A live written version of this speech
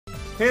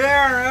Hey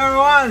there,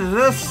 everyone!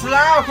 This is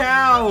Slow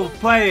Cow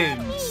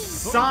playing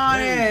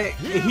Sonic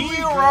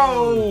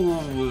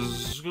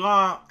Heroes!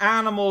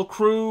 Animal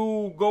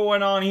Crew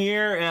going on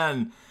here,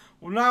 and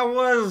when I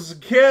was a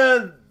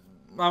kid,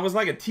 I was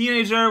like a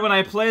teenager when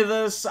I played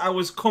this, I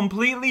was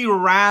completely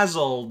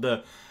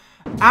razzled.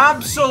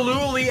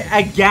 Absolutely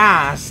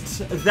aghast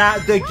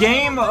that the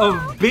game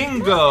of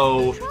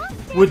Bingo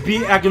would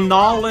be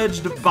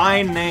acknowledged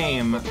by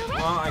name.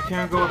 Well, I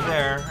can't go up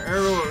there.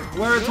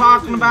 We're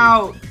talking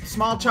about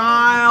small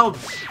child.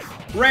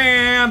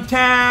 Ram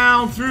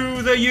town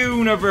through the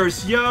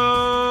universe.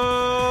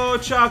 Yo,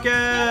 Chuck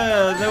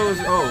it. Those.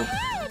 Oh,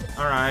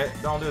 all right.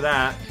 Don't do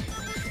that.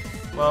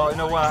 Well, you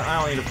know what?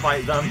 I don't need to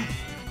fight them.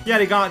 Yeah,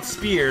 they got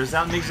spears.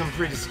 That makes them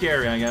pretty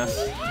scary, I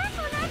guess.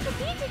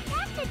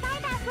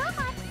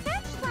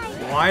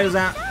 Why does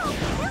that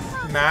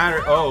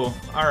matter? Oh,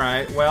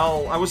 alright.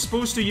 Well, I was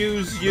supposed to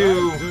use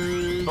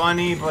you,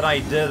 Bunny, but I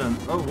didn't.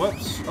 Oh,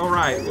 whoops.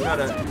 Alright, we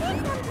gotta...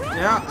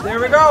 Yeah, there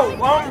we go!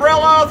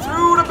 Umbrella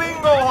through the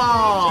bingo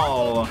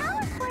hall!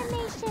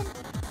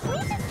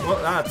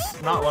 Well,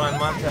 that's not what I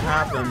meant to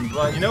happen,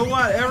 but you know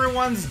what?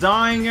 Everyone's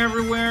dying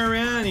everywhere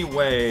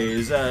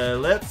anyways.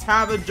 Let's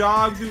have a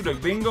jog through the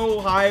bingo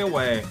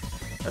highway.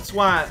 That's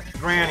what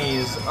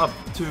Granny's up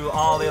to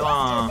all day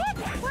long.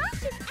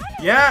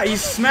 Yeah, he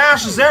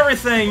smashes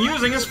everything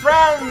using his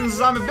friends.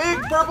 I'm a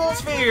big purple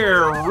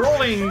sphere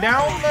rolling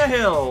down the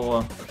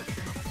hill.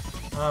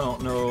 I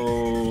don't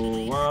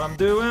know what I'm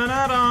doing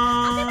at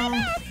all.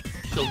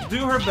 She'll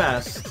do her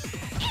best.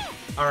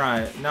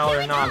 Alright, now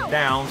they're knocked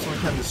down so we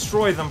can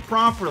destroy them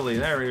properly.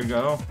 There we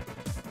go.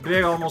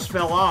 Big almost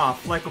fell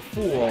off like a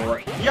fool.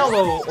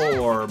 Yellow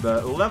orb.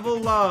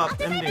 Level up,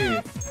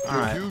 Indy.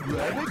 Alright.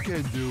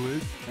 Can do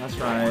it. That's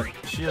right.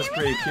 She is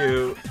pretty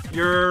cute.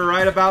 You're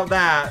right about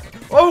that.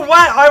 Oh,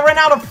 what? I ran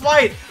out of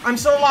flight! I'm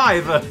still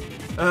alive! This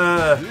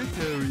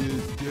area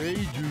is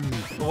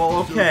dangerous. Well,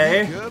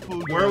 okay.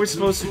 Where are we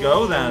supposed to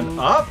go then?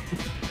 Up?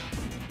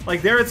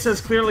 Like, there it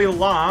says clearly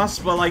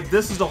lost, but like,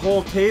 this is the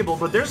whole table.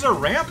 But there's a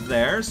ramp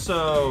there,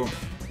 so...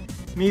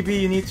 Maybe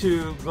you need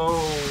to go...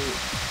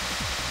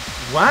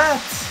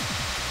 What?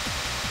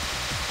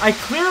 I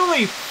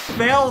clearly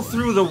fell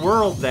through the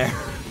world there.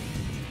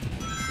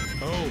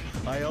 Oh,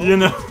 You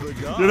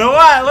know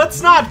what?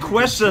 Let's not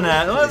question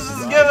it. Let's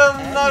just give it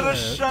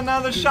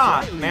another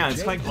shot. Man,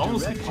 it's like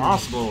almost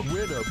impossible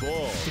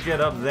to get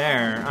up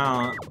there.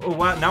 Oh,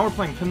 what? Now we're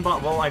playing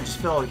pinball. Well, I just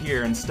fell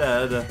here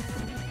instead.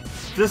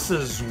 This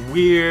is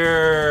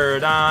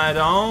weird. I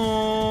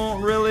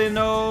don't really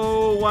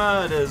know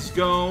what is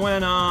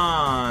going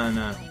on.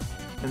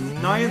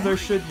 And neither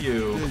should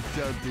you.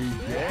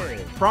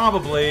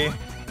 Probably.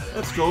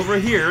 Let's go over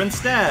here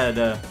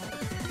instead.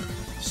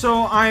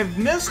 So I've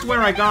missed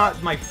where I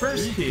got my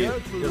first key,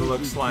 it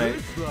looks like.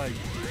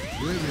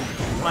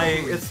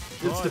 Like, it's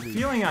the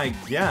feeling I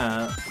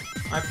get.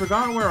 I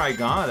forgot where I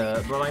got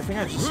it, but I think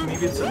I just,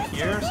 maybe it's in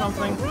here or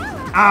something?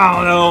 I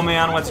don't know,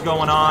 man, what's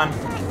going on.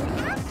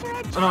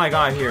 Oh no, I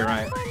got it here,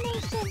 right.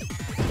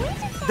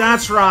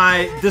 That's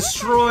right,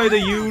 destroy the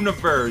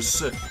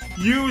universe.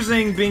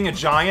 Using being a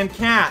giant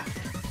cat.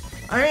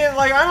 I mean,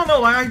 like, I don't know,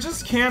 like, I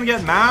just can't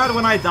get mad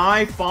when I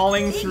die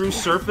falling through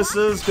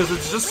surfaces, because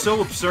it's just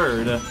so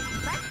absurd.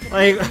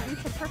 Like,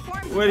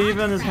 what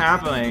even is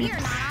happening?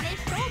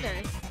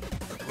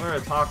 What are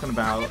we talking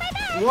about?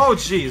 Whoa,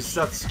 jeez,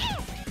 that's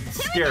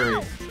scary.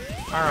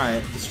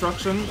 Alright,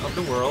 destruction of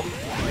the world.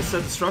 I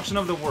said destruction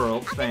of the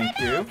world, thank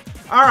you.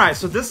 Alright,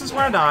 so this is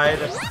where I died.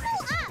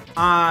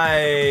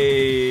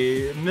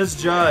 I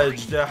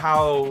misjudged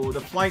how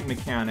the flight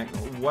mechanic.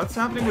 What's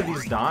happening with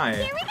these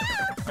die?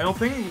 I don't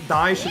think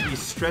die should be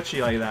stretchy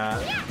like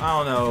that. I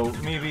don't know.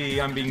 Maybe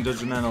I'm being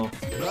judgmental.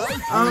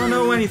 I don't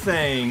know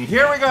anything.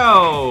 Here we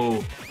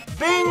go!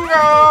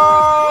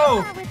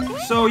 Bingo!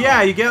 So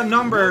yeah, you get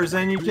numbers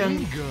and you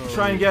can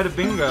try and get a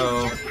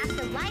bingo.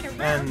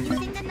 And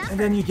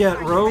then you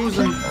get rows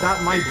and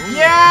that might...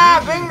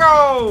 Yeah!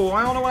 Bingo!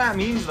 I don't know what that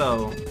means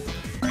though.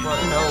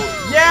 But, you know...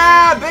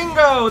 Yeah!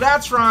 Bingo!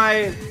 That's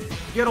right!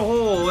 Get a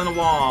hole in a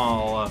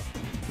wall.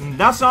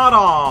 That's not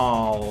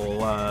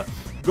all.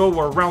 Go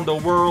around the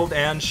world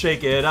and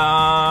shake it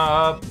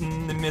up.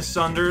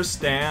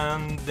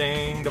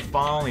 Misunderstanding the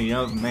folly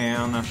of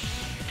man.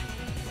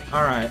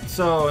 Alright,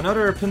 so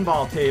another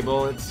pinball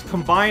table. It's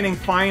combining,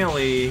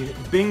 finally,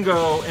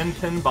 bingo and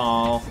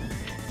pinball.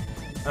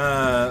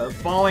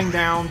 Falling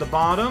down the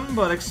bottom,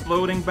 but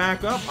exploding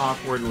back up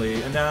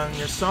awkwardly. And then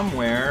you're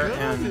somewhere,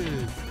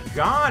 and...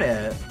 Got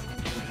it!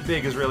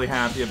 Big is really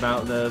happy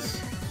about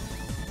this.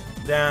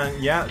 Then,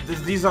 yeah,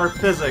 these are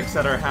physics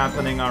that are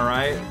happening,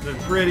 alright? They're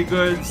pretty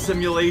good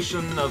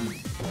simulation of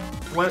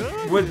what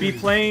would be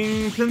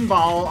playing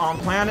pinball on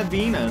planet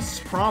Venus,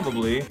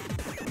 probably.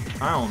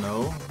 I don't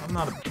know. I'm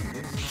not a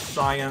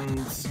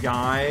science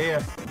guy.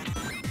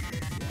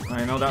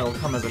 I know that will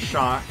come as a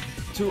shock.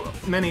 Too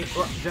many...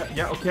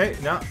 yeah, okay,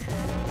 no.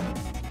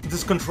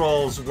 This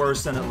control's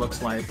worse than it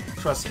looks like.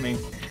 Trust me.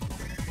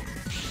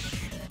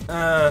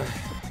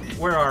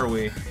 Where are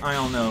we? I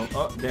don't know.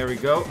 Oh, there we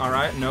go.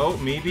 Alright, no,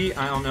 maybe.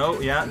 I don't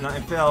know. Yeah, no, I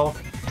fell.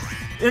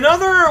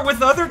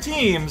 With other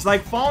teams,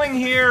 like, falling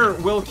here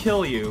will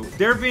kill you.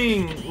 They're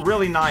being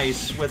really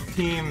nice with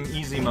Team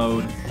Easy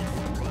Mode.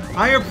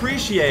 I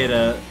appreciate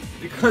it,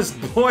 because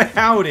boy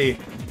howdy,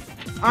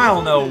 I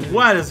don't know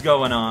what is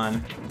going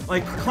on.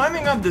 Like,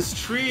 climbing up this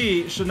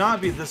tree should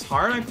not be this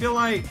hard, I feel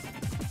like.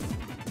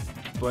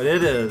 But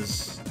it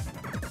is.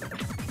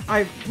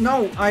 I'm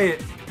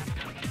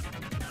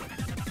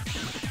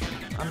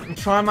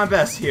trying my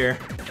best here.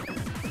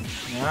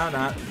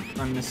 Yeah,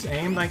 I'm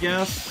misaimed, I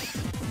guess.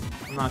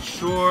 I'm not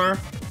sure.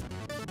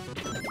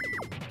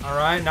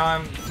 Alright, now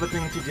I'm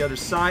flipping to the other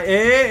side.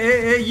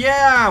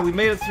 Yeah! We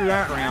made it through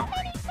that ramp.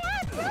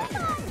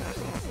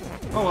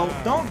 Oh,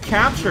 well, don't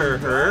capture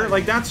her.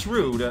 Like, that's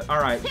rude.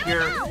 Alright,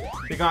 here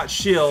they got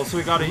shields, so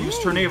we gotta use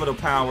tornado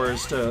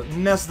powers to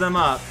mess them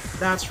up.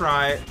 That's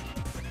right.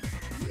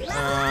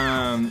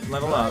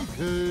 Level up.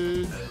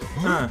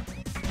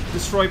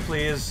 Destroy,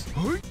 please.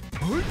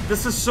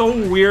 This is so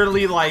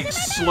weirdly, like,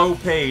 slow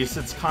pace,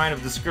 it's kind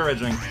of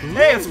discouraging.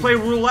 Hey, let's play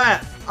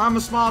roulette! I'm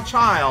a small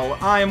child.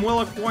 I am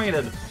well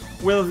acquainted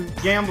with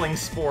gambling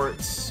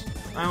sports.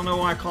 I don't know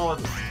why I call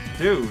it...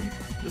 Dude,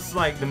 this is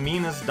like the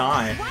meanest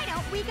die. Why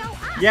don't we go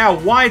up? Yeah,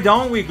 why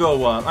don't we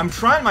go up? I'm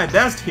trying my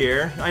best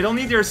here. I don't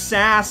need your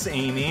sass,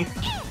 Amy.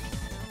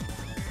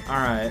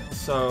 Alright,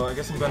 so I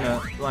guess I'm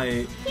gonna,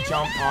 like,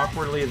 jump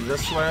awkwardly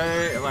this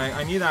way. Like,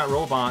 I need that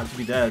robot to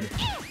be dead.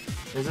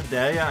 Is it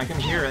dead? Yeah, I can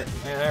hear it.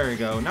 Yeah, there we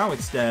go. Now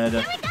it's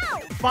dead.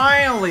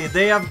 Finally,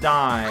 they have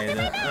died.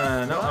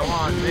 No, I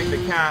want to make the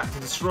cat to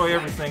destroy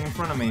everything in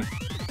front of me.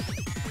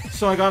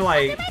 So I gotta,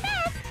 like...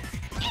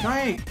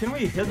 Can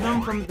we hit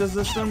them from this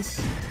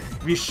distance?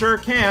 We sure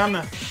can.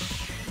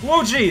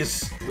 Whoa,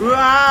 jeez!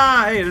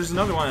 Ah, hey, there's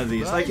another one of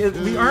these. Like,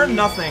 we earn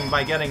nothing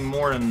by getting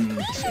more than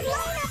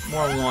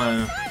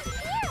one.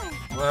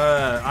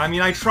 I mean,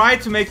 I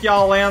tried to make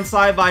y'all land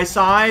side by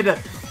side,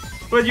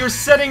 but you're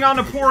sitting on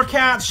the poor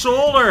cat's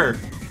shoulder.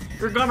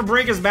 You're gonna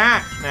break his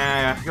back.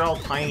 Nah, you're all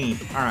tiny.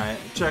 Alright,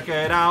 check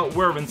it out.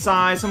 We're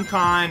inside some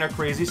kind of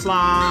crazy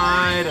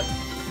slide.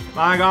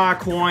 I got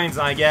coins,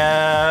 I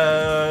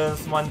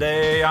guess. One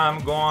day I'm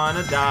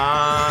gonna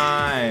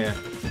die.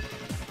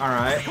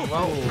 Alright,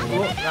 well,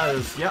 that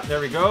is... Yeah, there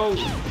we go.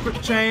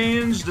 Quick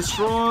change,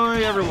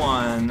 destroy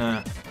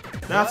everyone.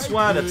 That's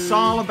what it's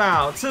all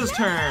about. It's his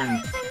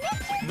turn.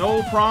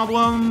 No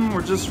problem,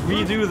 we'll just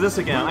redo this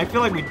again. I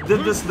feel like we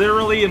did this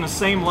literally in the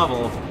same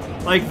level.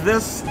 Like,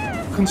 this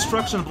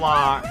construction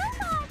block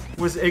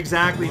was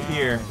exactly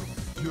here.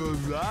 You're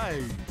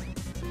right.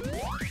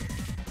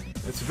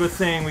 It's a good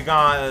thing we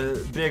got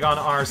big on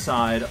our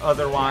side,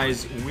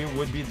 otherwise we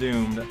would be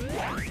doomed.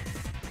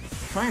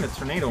 Trying to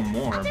tornado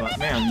more, but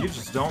man, you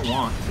just don't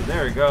want to.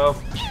 There you go.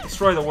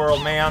 Destroy the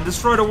world, man.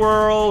 Destroy the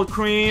world,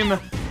 Cream.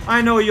 I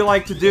know you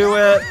like to do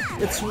it.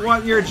 It's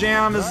what your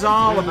jam is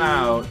all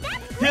about.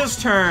 His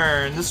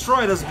turn.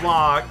 Destroy this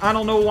block. I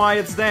don't know why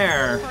it's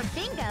there.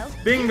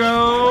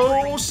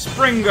 Bingo,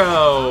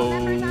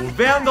 Springo.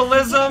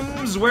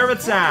 Vandalism's where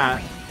it's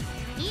at.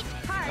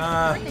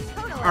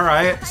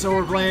 Alright, so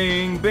we're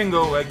playing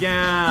bingo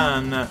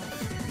again.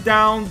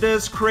 Down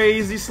this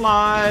crazy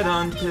slide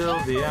until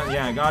the end.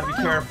 Yeah, gotta be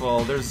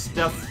careful. There's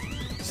death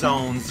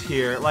zones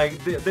here.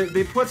 Like,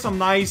 they put some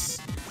nice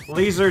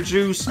laser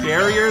juice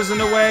barriers in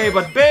the way,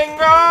 but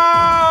bingo!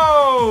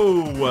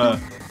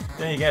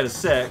 Then you get a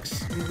 6.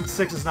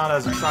 6 is not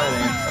as exciting.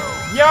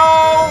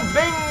 Yo,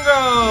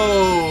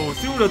 bingo!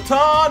 Through the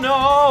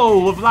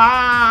tunnel of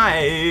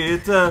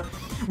light,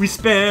 we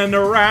spin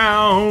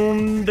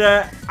around,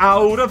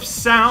 out of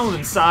sound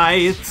and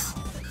sight.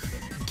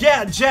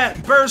 Get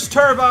Jet Burst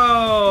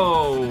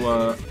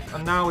Turbo!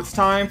 And now it's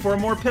time for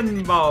more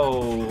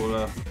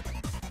pinball.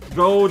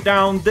 Go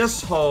down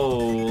this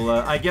hole.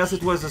 I guess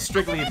it was a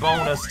strictly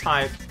bonus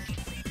type.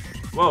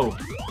 Whoa,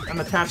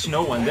 I'm attached to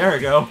no one. There we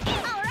go.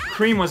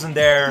 Cream wasn't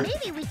there.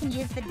 Maybe we can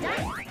use the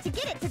dust to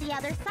get it to the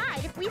other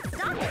side if we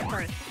stop it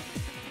first.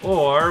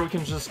 Or we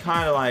can just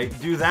kind of like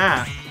do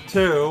that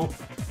too.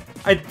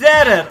 I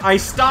did it! I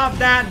stopped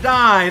that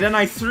die, then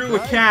I threw a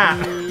cat.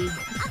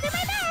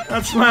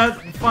 That's what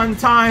fun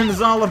time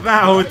is all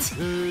about.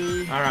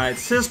 Alright,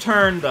 it's his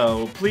turn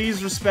though.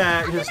 Please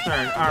respect his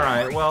turn.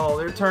 Alright, well,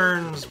 their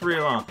turn's pretty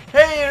long.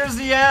 Hey, there's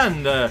the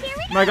end! Am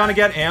I gonna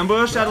get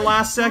ambushed at the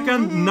last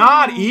second?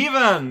 Not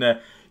even!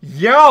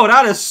 Yo,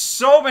 that is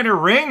so many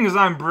rings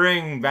I'm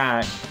bringing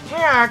back. We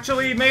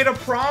actually made a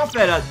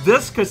profit at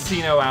this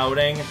casino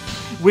outing,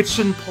 which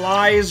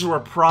implies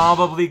we're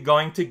probably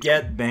going to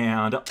get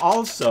banned.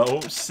 Also,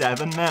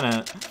 7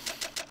 minutes.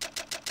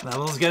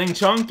 Level's getting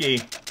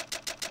chunky.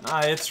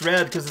 It's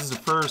red because it's the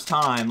first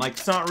time. Like,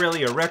 it's not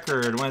really a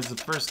record when it's the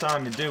first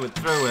time you do it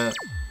through it.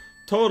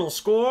 Total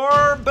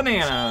score,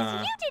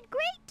 banana. You did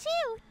great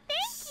too.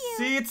 Thank you.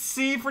 See, it's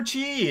C for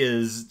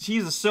cheese.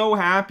 Cheese is so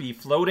happy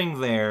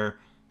floating there,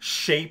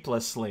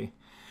 shapelessly.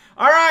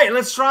 Alright,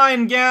 let's try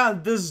and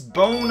get this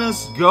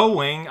bonus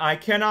going. I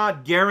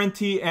cannot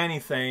guarantee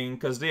anything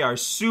because they are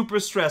super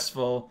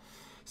stressful.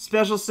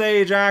 Special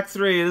Stage Act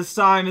 3. This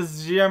time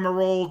is the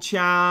Emerald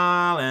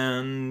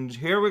Challenge.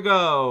 Here we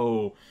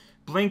go.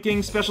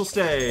 Blinking Special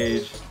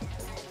Stage.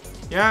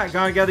 Yeah,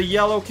 gotta get a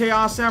yellow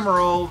Chaos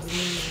Emerald.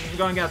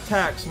 Gonna get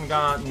text.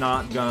 I'm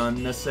not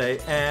gonna say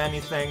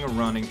anything.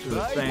 Running through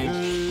the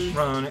thing.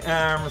 Running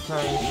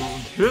everything.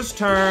 His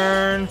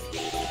turn.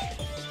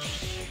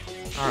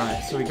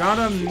 Alright, so we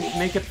gotta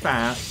make it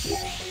fast.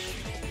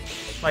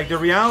 Like, the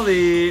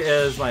reality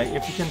is, like,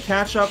 if you can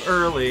catch up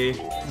early,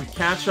 we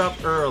catch up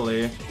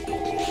early.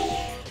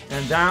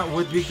 And that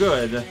would be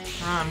good.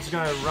 I'm just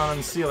gonna run on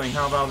the ceiling.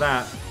 How about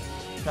that?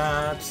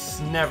 That's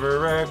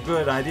never a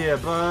good idea,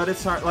 but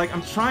it's hard. Like,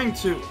 I'm trying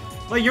to...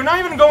 Like, you're not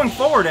even going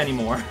forward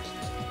anymore.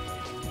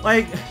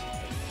 Like,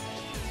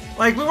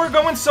 we were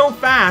going so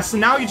fast,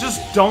 and now you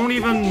just don't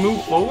even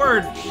move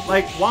forward?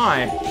 Like,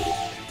 why?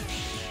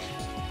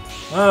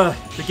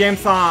 The game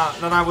thought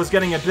that I was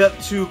getting a bit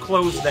too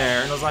close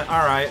there, and I was like,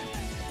 alright.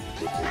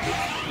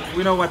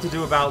 We know what to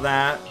do about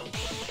that.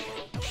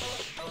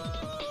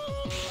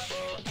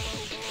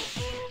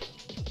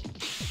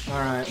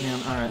 Alright,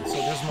 man, alright. So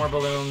there's more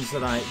balloons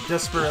that I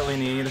desperately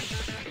need.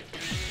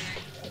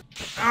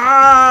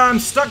 Ah, I'm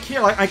stuck here.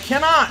 Like, I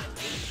cannot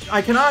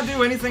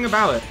do anything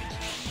about it.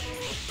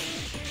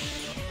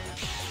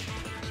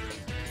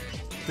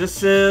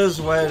 This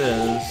is what it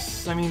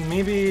is. I mean,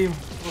 maybe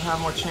we'll have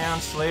more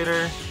chance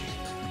later.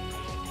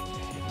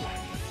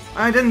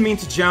 I didn't mean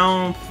to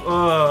jump.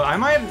 I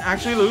might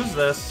actually lose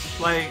this.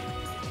 Like,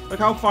 look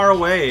how far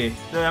away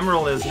the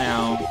emerald is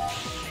now.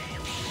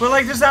 But,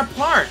 like, there's that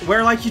part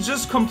where, like, you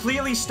just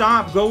completely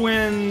stop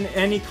going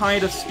any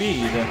kind of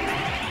speed.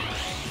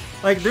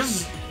 Like, there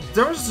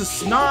was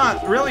just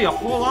not really a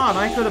whole lot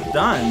I could have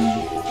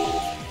done.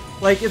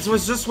 Like, it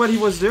was just what he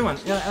was doing.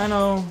 Yeah, I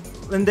know.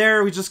 And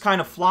there, he just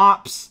kind of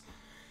flops.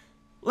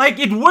 Like,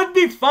 it would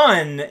be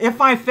fun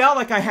if I felt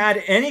like I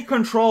had any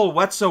control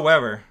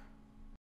whatsoever.